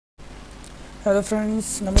Hello friends,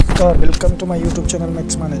 नमस्कार। Welcome to my YouTube channel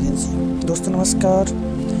मैक्समान agency. दोस्तों नमस्कार।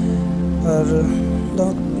 और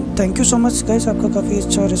thank you so much guys, आपका काफ़ी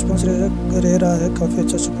अच्छा रिस्पांस रह रहा है, काफ़ी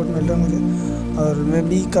अच्छा सपोर्ट मिल रहा है मुझे। और मैं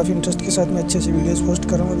भी काफ़ी इंटरेस्ट के साथ में अच्छे से वीडियोस पोस्ट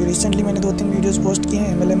कर रहा हूँ। अभी रिसेंटली मैंने 2-3 वीडियोस पोस्ट किए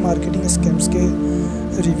हैं MLM मार्केटिंग स्कैम्स के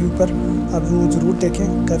रिव्यू पर। आप वो ज़रूर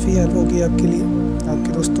देखें, काफ़ी हेल्प होगी आपके लिए,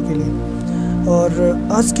 आपके दोस्तों के लिए। और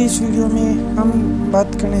आज के इस वीडियो में हम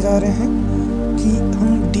बात करने जा रहे हैं कि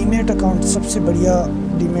हम डीमेट अकाउंट, सबसे बढ़िया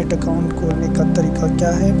डीमेट अकाउंट खोलने का तरीका क्या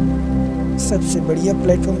है, सबसे बढ़िया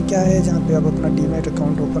प्लेटफॉर्म क्या है जहां पे आप अपना डीमेट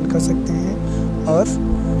अकाउंट ओपन कर सकते हैं और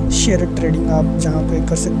शेयर ट्रेडिंग आप जहां पे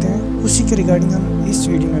कर सकते हैं, उसी के रिगार्डिंग हम इस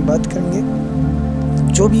वीडियो में बात करेंगे।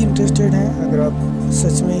 जो भी इंटरेस्टेड हैं, अगर आप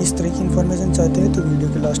सच में इस तरह की इन्फॉर्मेशन चाहते हैं तो वीडियो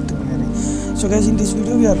के लास्ट तक बने रहें। So guys, in this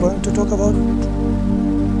video we are going to talk about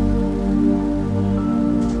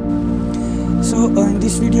in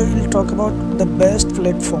this video we will talk about the best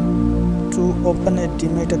platform to open a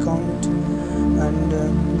Demat account and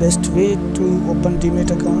best way to open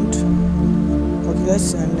Demat account. Okay guys,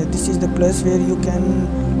 and this is the place where you can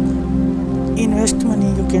invest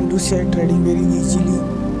money, you can do share trading very easily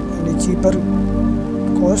and a cheaper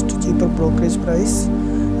cost, cheaper brokerage price,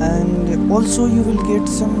 and also you will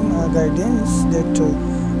get some guidance that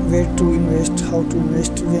where to invest, how to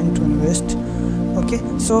invest, when to invest. Okay,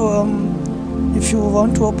 so if you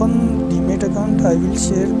want to open Demat account, I will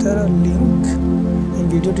share the link in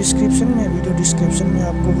video description में। Video description में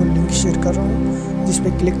आपको वो link share कर रहा हूँ, जिस पे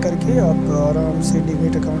click करके आप आराम से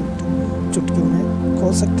डीमेट अकाउंट चुटकियों में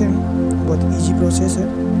खोल सकते हैं। बहुत इजी प्रोसेस है।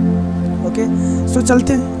 ओके, सो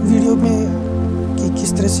चलते हैं वीडियो में कि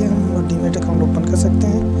किस तरह से हम डीमेट अकाउंट ओपन कर सकते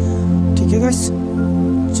हैं। ठीक है गाइस,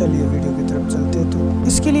 चलिए वीडियो की तरफ चलते हैं। तो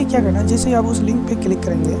इसके लिए क्या करना है, जैसे आप उस लिंक पे क्लिक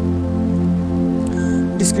करेंगे,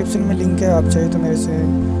 डिस्क्रिप्शन में लिंक है, आप चाहे तो मेरे से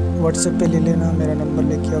व्हाट्सएप पे ले लेना, मेरा नंबर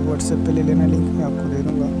लेके आप व्हाट्सएप पे ले लेना, लिंक मैं आपको दे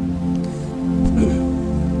दूँगा।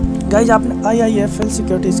 गाइज, आपने IIFL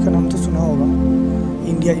सिक्योरिटीज़ का नाम तो सुना होगा,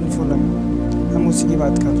 इंडिया इन्फोलाइन, हम उसी की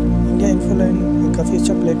बात कर रहे हैं। इंडिया इन्फोलाइन काफ़ी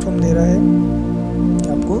अच्छा प्लेटफॉर्म दे रहा है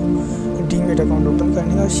आपको डीमेट अकाउंट ओपन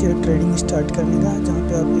करने का, शेयर ट्रेडिंग स्टार्ट करने का, जहाँ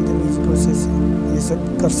पे आप एकदम ईजी प्रोसेस ये सब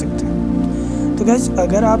कर सकते हैं। तो गाइज,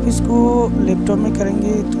 अगर आप इसको लैपटॉप में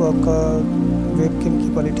करेंगे तो आपका वेबकैम की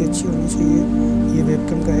क्वालिटी अच्छी होनी चाहिए। ये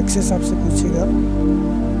वेबकैम का एक्सेस आपसे पूछेगा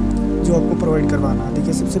जो आपको प्रोवाइड करवाना है।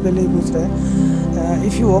 देखिए, सबसे पहले ही पूछ रहा है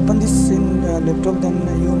if you open this in laptop then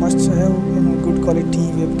you must have good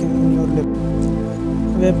quality webcam in your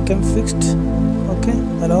laptop, webcam fixed. Okay,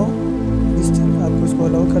 allow this thing, आपको इसको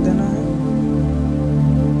अलाउ कर देना है।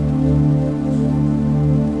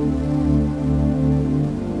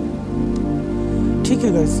 ठीक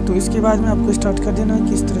है गाइस, तो इसके बाद में आपको स्टार्ट कर देना है।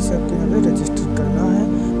 किस तरह से आपको यहाँ पे रजिस्टर करना है।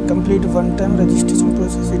 Complete one time registration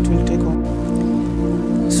process, it will take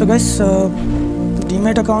on. So guys,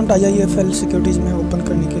 demat account IIFL securities में ओपन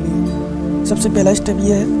करने के लिए सबसे पहला स्टेप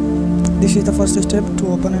ये है, this is the first step to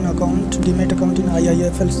open an account, demat account in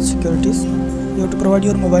IIFL securities. You have to provide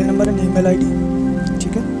your mobile number and email ID।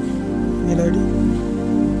 ठीक है, email ID,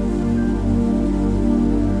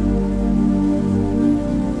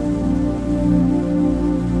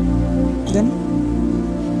 then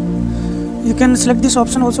you can select this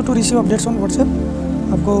option also to receive updates on WhatsApp।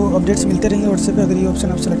 आपको updates मिलते रहेंगे WhatsApp पे, अगर ये option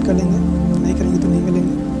आप select कर लेंगे, नहीं करेंगे तो नहीं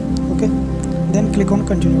मिलेंगे। Okay, then click on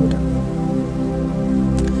continue button.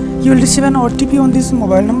 You will receive an OTP on this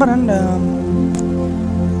mobile number and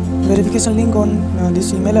verification link on this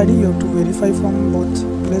email ID. You have to verify from both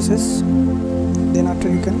places, then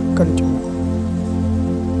after you can continue.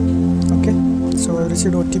 Okay, so I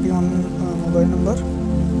received OTP on mobile number.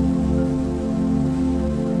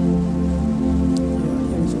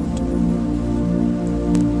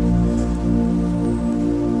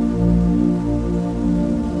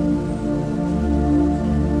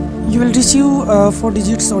 You will receive 4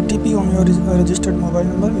 digits OTP on your registered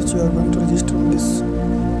mobile number, which you are going to register on this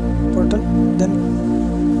portal. Then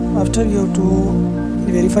after you have to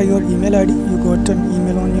verify your email ID. You got an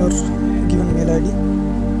email on your given mail ID.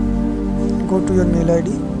 Go to your mail ID,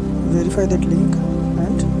 verify that link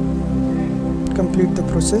and complete the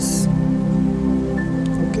process.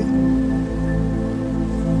 Okay,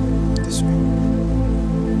 this way.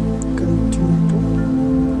 Continue to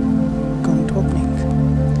account opening.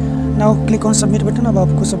 Now click on submit button. अब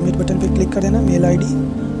आपको submit button पे click कर देना, mail ID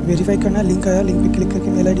verify करना है, link आया, link पे click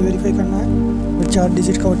करके मेल ID वेरीफाई करना है और 4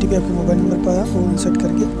 डिजिट का OTP आपके मोबाइल नंबर पर आया, वो इंसर्ट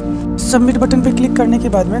करके सबमिट बटन पे क्लिक करने के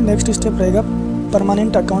बाद में नेक्स्ट स्टेप रहेगा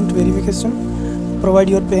permanent account verification. Provide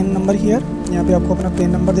your pan number here, यहाँ पे आपको अपना पैन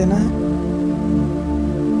नंबर देना है।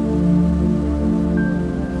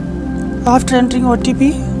 आफ्टर एंटरिंग OTP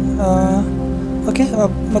ओके,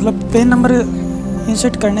 मतलब पैन नंबर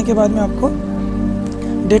इंसर्ट करने के बाद में आपको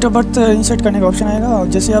डेट ऑफ बर्थ इंसर्ट करने का ऑप्शन आएगा। और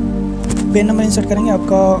जैसे आप पैन नंबर इंसर्ट करेंगे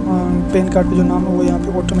आपका पैन कार्ड पे जो नाम है वो यहाँ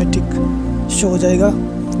पे ऑटोमेटिक शो हो जाएगा।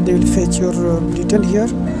 They will fetch your detail here,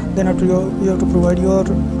 then after you have to provide your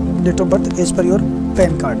date of birth as per your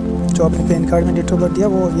pan card. जो आपने पैन कार्ड में डेट ऑफ बर्थ दिया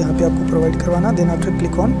वो यहाँ पे आपको प्रोवाइड करवाना। Then after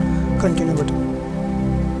click on continue button.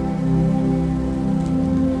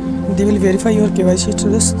 They will verify your KYC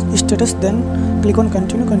status, then click on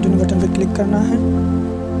continue. Continue button पे क्लिक करना है।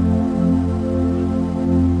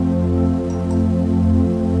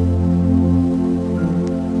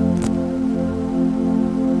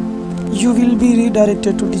 You will be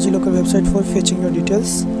redirected to DigiLocker website for fetching your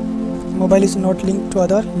details. Mobile is not linked to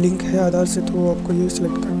Aadhaar. Link है आधार से तो आपको ये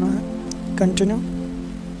select करना है। Continue.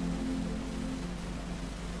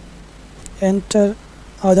 Enter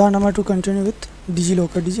Aadhaar number two continue with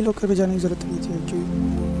DigiLocker. DigiLocker पे जाने की जरूरत नहीं थी क्योंकि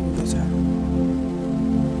भेजा है।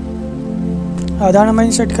 आधार नंबर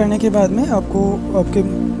इंसर्ट करने के बाद में आपको आपके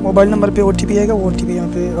मोबाइल नंबर पे OTP आएगा। वो OTP यहाँ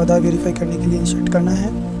पे आधार वेरीफाई करने के लिए इंसर्ट करना है।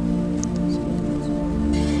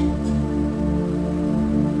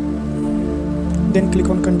 देन क्लिक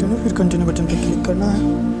ऑन कंटिन्यू, फिर कंटिन्यू बटन पे क्लिक करना है।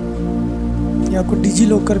 ये आपको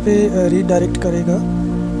डिजीलॉकर पे रीडायरेक्ट करेगा।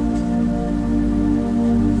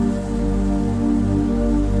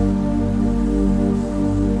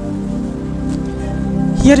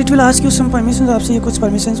 Here it will ask you some permissions, आपसे ये कुछ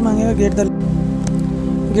परमिशंस मांगेगा। Get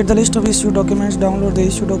the list of issue documents, download the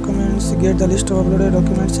issue documents, get the list of uploaded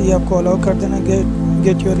documents, ये आपको अलाउ कर देना।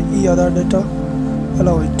 Get your Aadhaar data,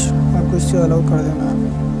 allow it, आपको इससे अलाउ कर देना है।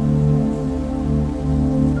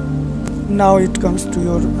 Now it comes to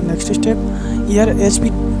your next step. Here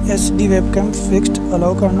HPSD webcam fixed,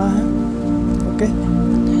 allow करना है। Okay.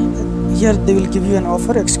 Here they will give you an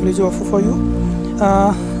offer, exclusive offer for you.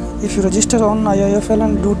 If you register on IIFL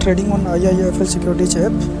and do trading on IIFL Securities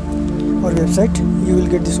app or website, you will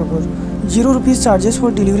get this offer. ₹0 charges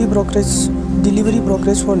for delivery brokerage. Delivery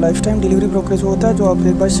brokerage for lifetime. Delivery brokerage होता है जो आप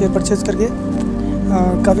एक बार share purchase करके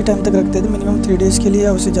काफ़ी time तक रखते थे, मिनिमम 3 डेज़ के लिए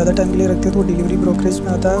या उससे ज़्यादा टाइम के लिए रखते हैं तो डिलीवरी ब्रोकरेज में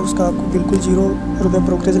आता है। उसका आपको बिल्कुल ₹0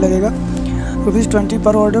 ब्रोकरेज लगेगा। ₹20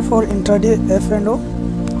 पर order for intraday F&O,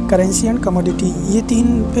 currency and commodity. ये 3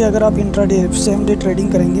 पे अगर आप इंट्राडे सेम डे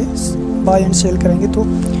ट्रेडिंग करेंगे, बाय एंड सेल करेंगे तो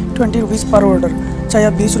 ₹20 पर ऑर्डर। चाहे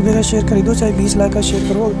आप ₹20 का शेयर खरीदो, चाहे 20 लाख का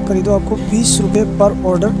शेयर खरीदो, आपको ₹20 पर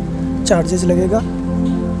ऑर्डर चार्जेस लगेगा।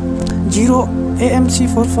 0 AMC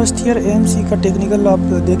for first year. AMC का टेक्निकल आप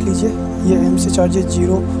देख लीजिए। ये AMC चार्जेस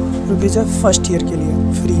 ₹0 है फर्स्ट ईयर के लिए,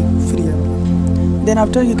 फ्री है। Then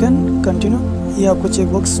after you can continue. ये आपको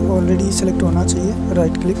चेक बॉक्स ऑलरेडी सेलेक्ट होना चाहिए।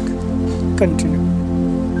 Right click, continue.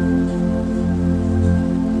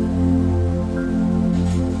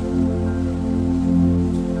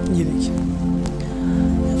 ये देखिए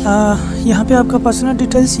यहाँ पे आपका पर्सनल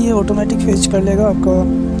डिटेल्स ये ऑटोमेटिक फेच कर लेगा आपका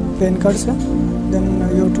पैन कार्ड से। Then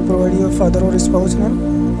you have to provide your father और spouse name,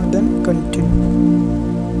 then continue.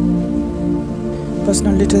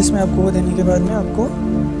 Personal details में आपको वो देने के बाद में आपको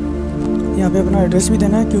यहाँ पे अपना एड्रेस भी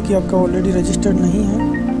देना है क्योंकि आपका ऑलरेडी रजिस्टर्ड नहीं है।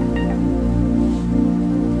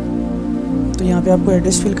 तो यहाँ पे आपको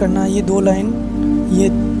एड्रेस फिल करना है। ये 2 लाइन, ये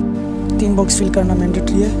 3 बॉक्स फिल करना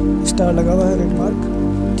मैंडेटरी है। स्टार लगा हुआ है, रेड मार्क,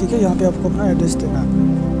 ठीक है। यहाँ पे आपको अपना एड्रेस देना है।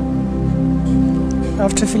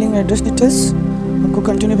 आफ्टर फिलिंग एड्रेस डिटेल्स आपको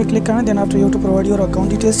कंटिन्यू पे क्लिक करना है। Then after you have to provide your account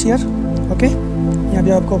details here. Okay, यहाँ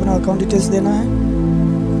पे आपको अपना अकाउंट डिटेल्स देना है,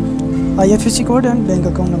 IFSC code and bank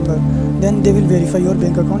account number. Then they will verify your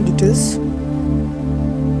bank account details.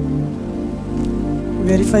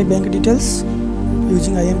 Verify bank details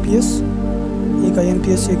using IMPS. एक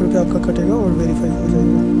IMPS से ₹1 आपका कटेगा और वेरीफाई हो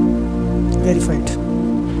जाएगा। Verified.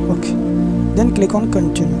 Okay, then click on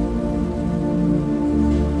continue.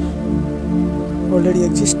 Already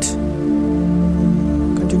exist,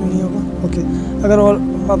 continue नहीं होगा। ओके, अगर और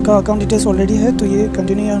आपका अकाउंट डिटेल्स ऑलरेडी है तो ये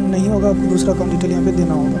कंटिन्यू नहीं होगा, आपको दूसरा अकाउंट डिटेल यहाँ पे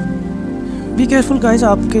देना होगा। बी केयरफुल गाइज,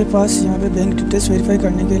 आपके पास यहाँ पे बैंक डिटेल्स वेरीफाई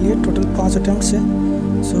करने के लिए टोटल 5 अटैम्प्ट्स है।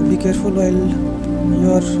 सो be careful while you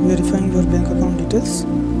are verifying your bank account details.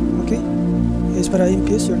 Okay, as per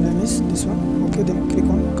IMPS your name is this one. Okay, then click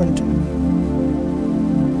on continue.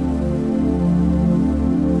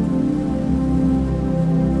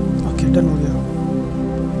 Okay, done हो गया।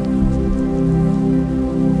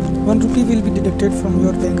 ₹1 will be deducted from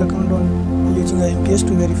your bank account on using IMPS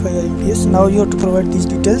to verify IMPS. Now you have to provide these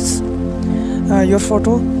details. Your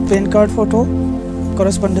photo, PAN card photo,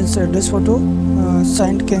 correspondence address photo,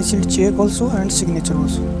 signed cancelled check also and signature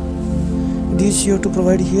also. These you have to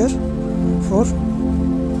provide here for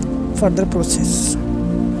further process.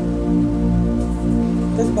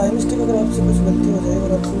 बस by mistake अगर आपसे कुछ गलती हो जाए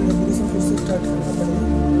और आपको application फिर से स्टार्ट करना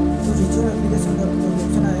पड़ेगा रिज्यूम एप्लीकेशन का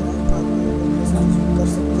ऑप्शन आएगा, आप एप्लीकेशन रिज्यूम कर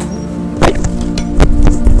सकते हैं।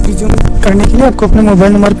 रिज्यूम करने के लिए आपको अपने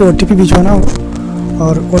मोबाइल नंबर पे OTP भिजवाना होगा,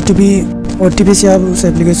 और OTP से आप उस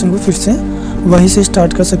एप्लीकेशन को फिर से वहीं से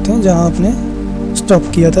स्टार्ट कर सकते हैं जहां आपने स्टॉप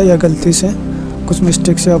किया था, या गलती से कुछ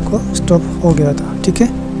मिस्टेक से आपको स्टॉप हो गया था। ठीक है,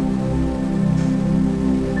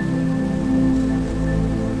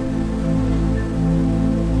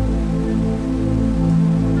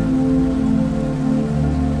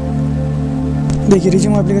 देखिए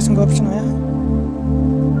रिज्यूम एप्लीकेशन का ऑप्शन आया है।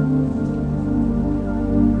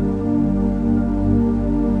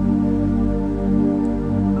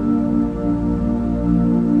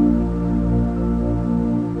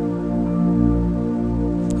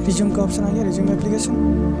 रिज्यूम का ऑप्शन आ गया, resume application,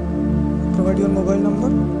 provide your mobile number,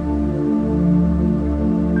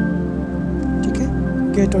 ठीक है,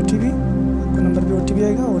 गेट OTP, आपके नंबर पे OTP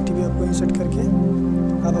आएगा, OTP आपको इंसर्ट करके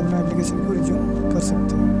आप अपना एप्लीकेशन को रिज्यूम कर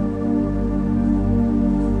सकते हैं।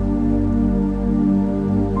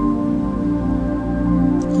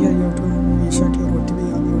 Here you have to insert your OTP,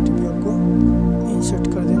 यहाँ पे OTP आपको इंसर्ट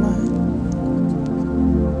कर देना है।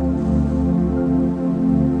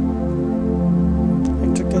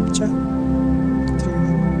 Capture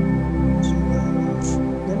 3101,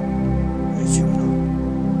 then resume now.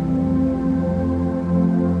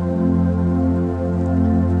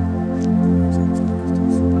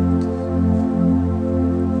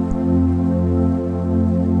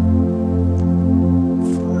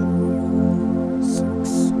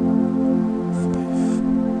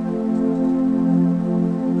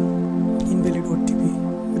 Invalid OTP,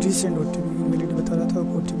 resend OTP, invalid बता रहा था,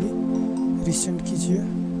 OTP रिसेंड कीजिए।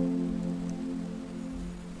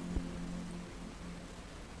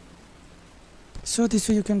 So this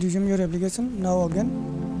way you can resume your application. Now again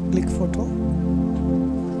click photo,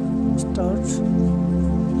 start,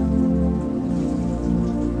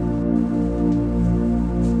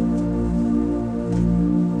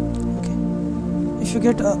 okay. If you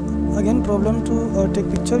get again problem to take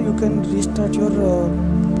picture, you can restart your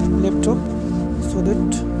laptop so that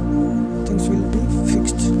things will be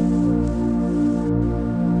fixed.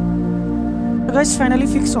 Guys finally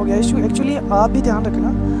fix हो गया issue. Actually आप भी ध्यान रखना,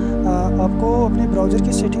 आपको अपने browser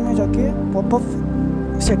की setting में जाके पॉपअप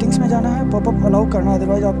सेटिंग्स में जाना है, पॉपअप अलाउ करना,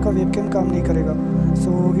 अदरवाइज आपका वेबकैम काम नहीं करेगा।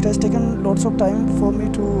 So it has taken lots of time for me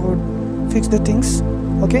to fix the things.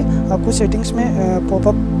 Okay, आपको सेटिंग्स में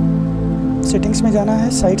पॉपअप सेटिंग्स में जाना है,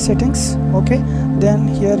 site settings. Okay, then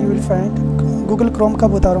here you will find Google Chrome का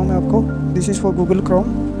बता रहा हूँ मैं आपको, this is for Google Chrome.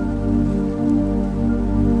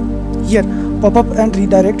 Here pop-up and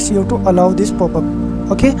redirects, you have to allow this pop-up.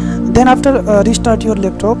 Okay, then after restart your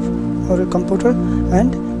laptop or computer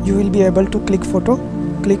and you will be able to click photo,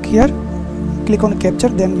 click here, click on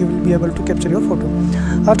capture, then you will be able to capture your photo.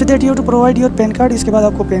 After that you have to provide your PAN card, इसके बाद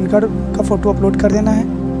आपको PAN card का photo upload कर देना है।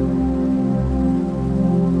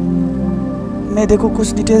 मैं देखो कुछ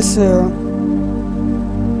डिटेल्स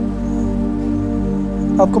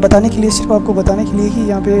आपको बताने के लिए, सिर्फ आपको बताने के लिए ही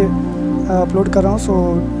यहाँ पे अपलोड कर रहा हूँ। सो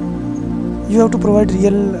you have to provide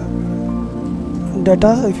real data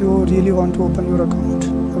if you really want to open your account.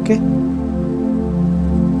 Okay,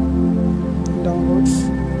 downloads,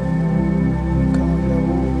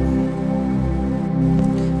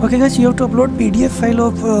 okay guys, you have to upload PDF file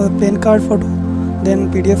of PAN card photo, then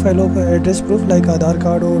PDF file of address proof like Aadhaar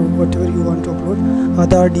card or whatever you want to upload,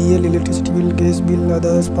 Aadhaar, DL, electricity bill, gas bill,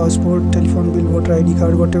 others, passport, telephone bill, voter ID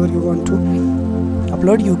card, whatever you want to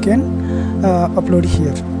upload, you can upload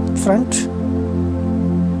here front.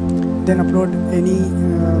 Then upload any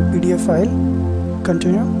PDF file,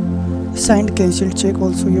 continue, signed cancelled check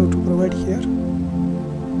also you have to provide here,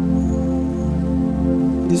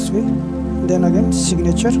 this way. Then again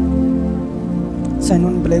signature, sign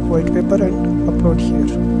on black white paper and upload here.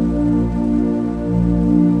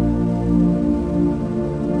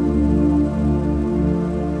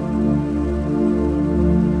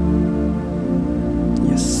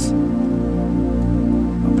 Yes,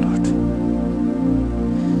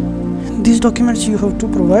 these documents you have to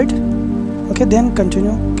provide. Okay, then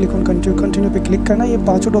continue, click on continue पे click करना। ये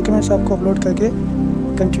पांचों documents आपको upload करके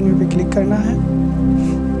continue पे click करना है।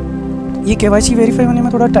 ये KYC वेरीफाई होने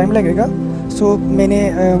में थोड़ा टाइम लगेगा, सो मैंने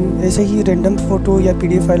ऐसे ही रैंडम फ़ोटो या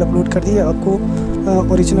PDF फाइल अपलोड कर दी है। आपको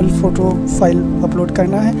ओरिजिनल फ़ोटो फाइल अपलोड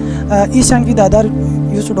करना है। ई sign with Aadhaar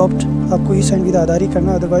you should opt, आपको ई साइन विद आधार ही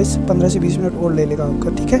करना, अदरवाइज़ 15 से 20 मिनट और ले लेगा आपका।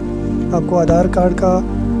 ठीक है, आपको आधार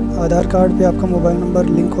कार्ड पे आपका मोबाइल नंबर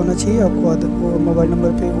लिंक होना चाहिए। आपको मोबाइल नंबर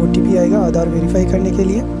पे OTP आएगा आधार वेरीफाई करने के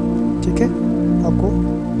लिए। ठीक है, आपको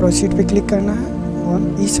प्रोसीड पे क्लिक करना है on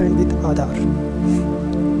E sign with Aadhaar.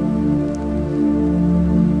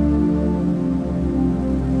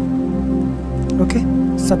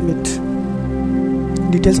 Submit,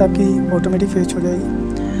 details आपकी ऑटोमेटिक फेच हो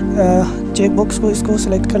जाएगी। चेक बॉक्स को इसको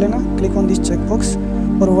सिलेक्ट कर लेना, click on this check box,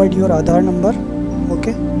 provide your Aadhaar number,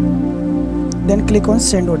 okay. Then click on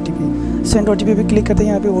send OTP। Send OTP भी क्लिक करते हैं,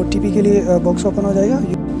 यहाँ पे OTP के लिए बॉक्स ओपन हो जाएगा।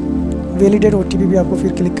 वैलिडेट OTP भी आपको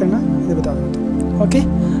फिर क्लिक करना, ये बता दूँ, okay.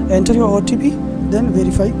 Enter your OTP, then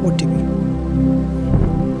verify OTP।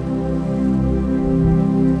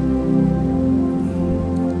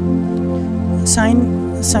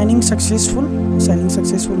 Signing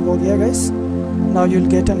successful हो गया guys. Now you will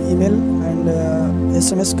get an email and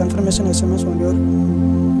SMS confirmation SMS on your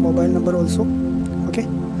mobile number also, okay.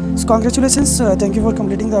 So congratulations, thank you for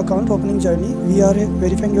completing the account opening journey. We are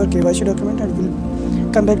verifying your KYC document and will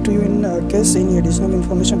come back to you in case any additional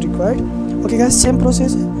information required, okay guys. Same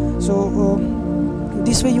process, so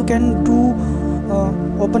this way you can do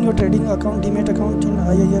open your trading account, Demat account in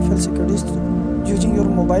IIFL Securities using your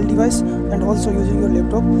mobile device and also using your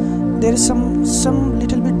laptop. There is some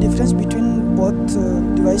little bit difference between both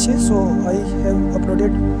devices, so I have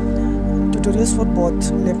uploaded tutorials for both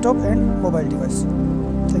laptop and mobile device.